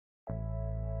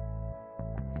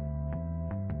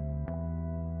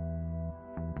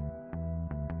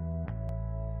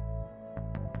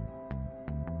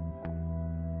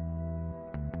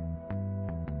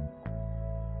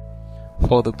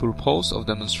For the purpose of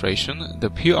demonstration, the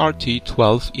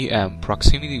PRTxxEM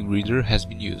proximity reader has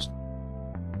been used.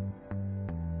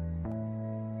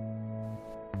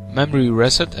 Memory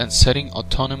reset and setting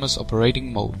autonomous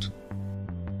operating mode.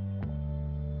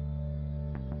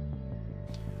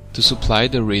 To supply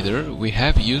the reader, we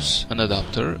have used an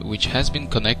adapter which has been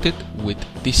connected with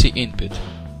DC input,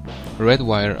 red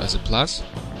wire as a plus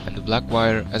and the black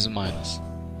wire as a minus.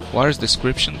 Wire's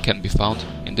description can be found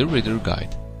in the reader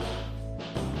guide.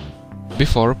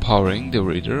 Before powering the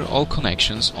reader, all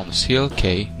connections on the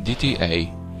CLK, DTA,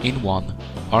 in1,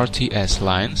 RTS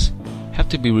lines have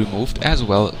to be removed as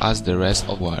well as the rest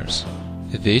of wires.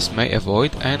 This may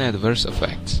avoid any adverse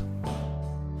effects.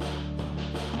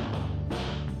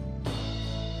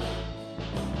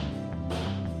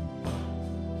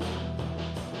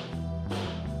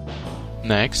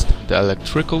 Next, the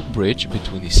electrical bridge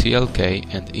between the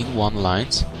CLK and in1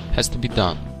 lines has to be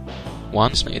done.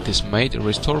 Once it is made,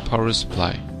 restore power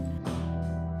supply.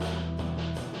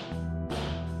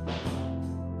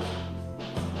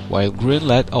 While green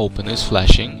LED open is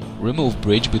flashing, remove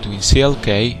bridge between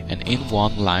CLK and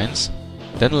in1 lines,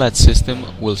 then LED system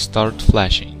will start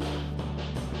flashing.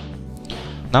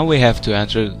 Now we have to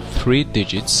enter 3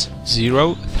 digits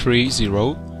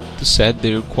 030 to set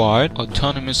the required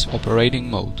autonomous operating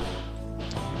mode.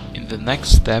 In the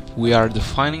next step, we are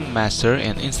defining master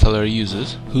and installer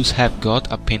users who have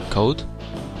got a pin code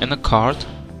and a card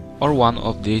or one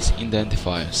of these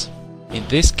identifiers. In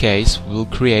this case, we will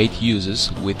create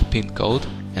users with pin code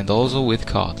and also with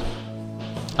card.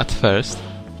 At first,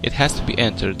 it has to be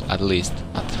entered at least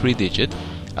a 3-digit,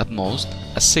 at most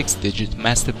a 6-digit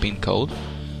master pin code,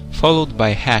 followed by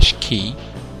hash key.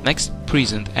 Next,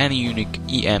 present any unique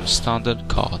EM standard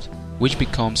card, which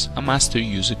becomes a master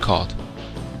user card.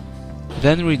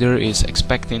 Then reader is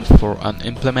expecting for an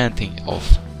implementing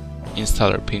of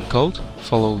installer pin code,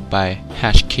 followed by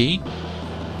hash key,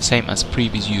 same as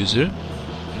previous user.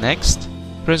 Next,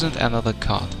 present another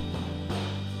card.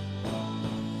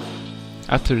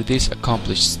 After these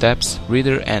accomplished steps,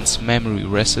 reader ends memory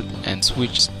reset and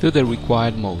switches to the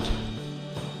required mode.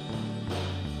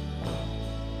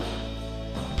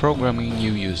 Programming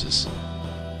new users.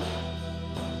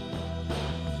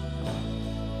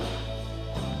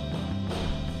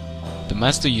 The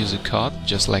master user card,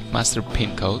 just like master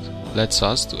pin code, lets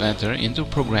us to enter into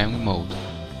programming mode.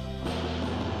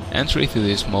 Entry to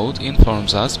this mode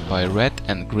informs us by red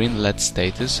and green LED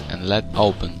status and LED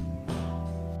open.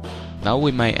 Now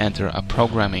we may enter a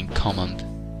programming command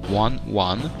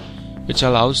 11, which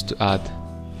allows to add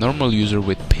normal user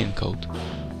with pin code.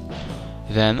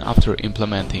 Then, after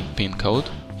implementing pin code,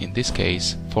 in this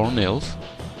case 4 nils,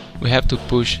 we have to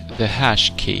push the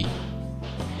hash key.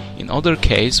 In other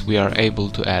case, we are able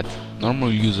to add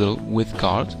normal user with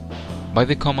card by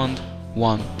the command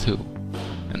 12,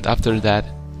 and after that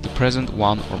to present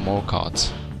one or more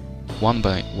cards, one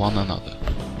by one another.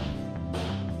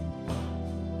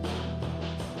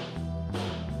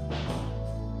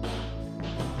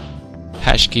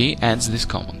 Hash key ends this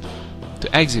command.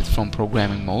 To exit from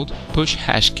programming mode, push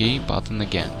hash key button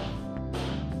again.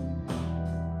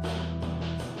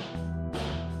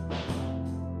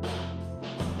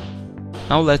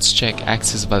 Now let's check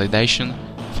access validation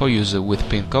for user with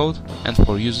pin code and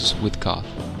for users with card.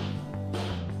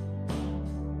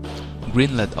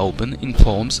 Green LED open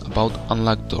informs about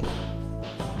unlocked door.